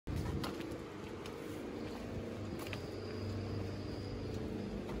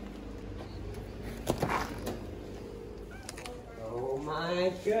my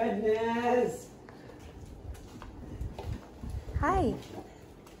goodness. Hi.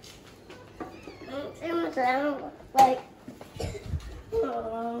 Like,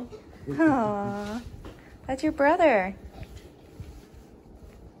 Aww. That's your brother.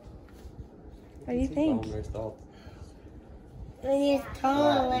 What do you think? I'm just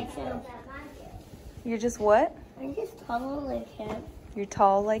taller like him. You're just what? I'm just taller like him. You're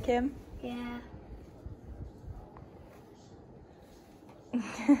tall like him? Yeah.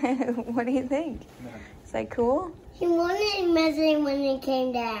 What do you think? Is that cool? He wasn't messy when he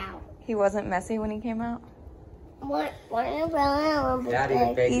came down. He wasn't messy when he came out? Why your belly a little bit Daddy,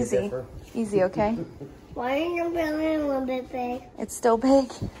 big? beg to Easy. differ. Easy, okay? Why is your belly a little bit big? It's still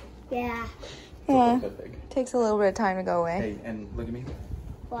big? Yeah. Yeah. Bit big. Takes a little bit of time to go away. Hey, and look at me.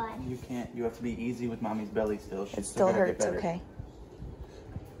 What? You have to be easy with mommy's belly still. She's It still gonna get hurts, better. okay?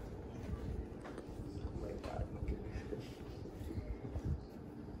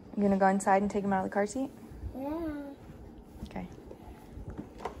 You gonna go inside and take him out of the car seat? Yeah. Okay.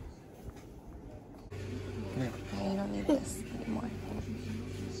 Come here. Oh, you don't need this anymore.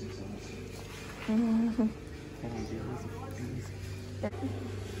 Hold on, dear. Easy.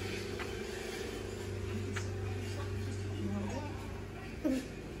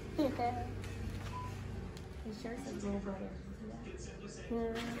 His shirt says little brother.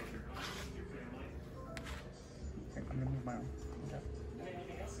 Here, I'm gonna move my arm. Okay.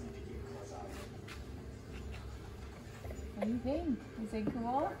 What do you think? Is it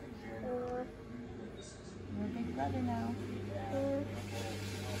cool? You're a big brother now.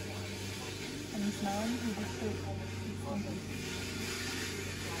 Can you smell him? He just pooped.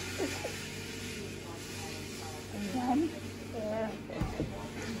 Are you done? Yeah.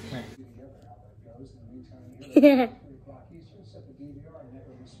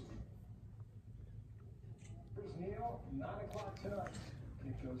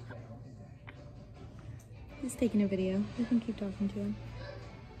 He's taking a video. You can keep talking to him.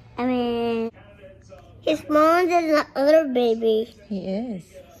 I mean, he's smaller than the other baby. He is.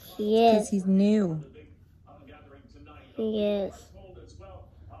 He Because is. he's new. He is.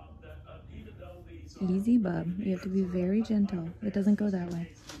 Easy, bub. You have to be very gentle. It doesn't go that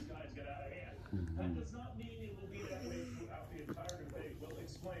way.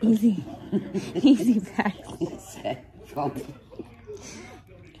 Easy. Easy, Paxton.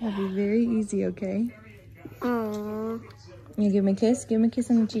 Gotta be very easy, okay? Aww. You give him a kiss? Give him a kiss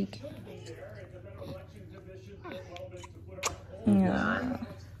on the cheek. Yeah.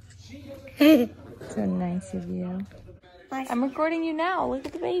 So nice of you. I'm recording you now. Look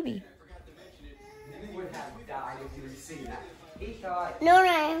at the baby. Would have died if you had seen that. He thought, No,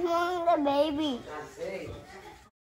 I want the baby. I see.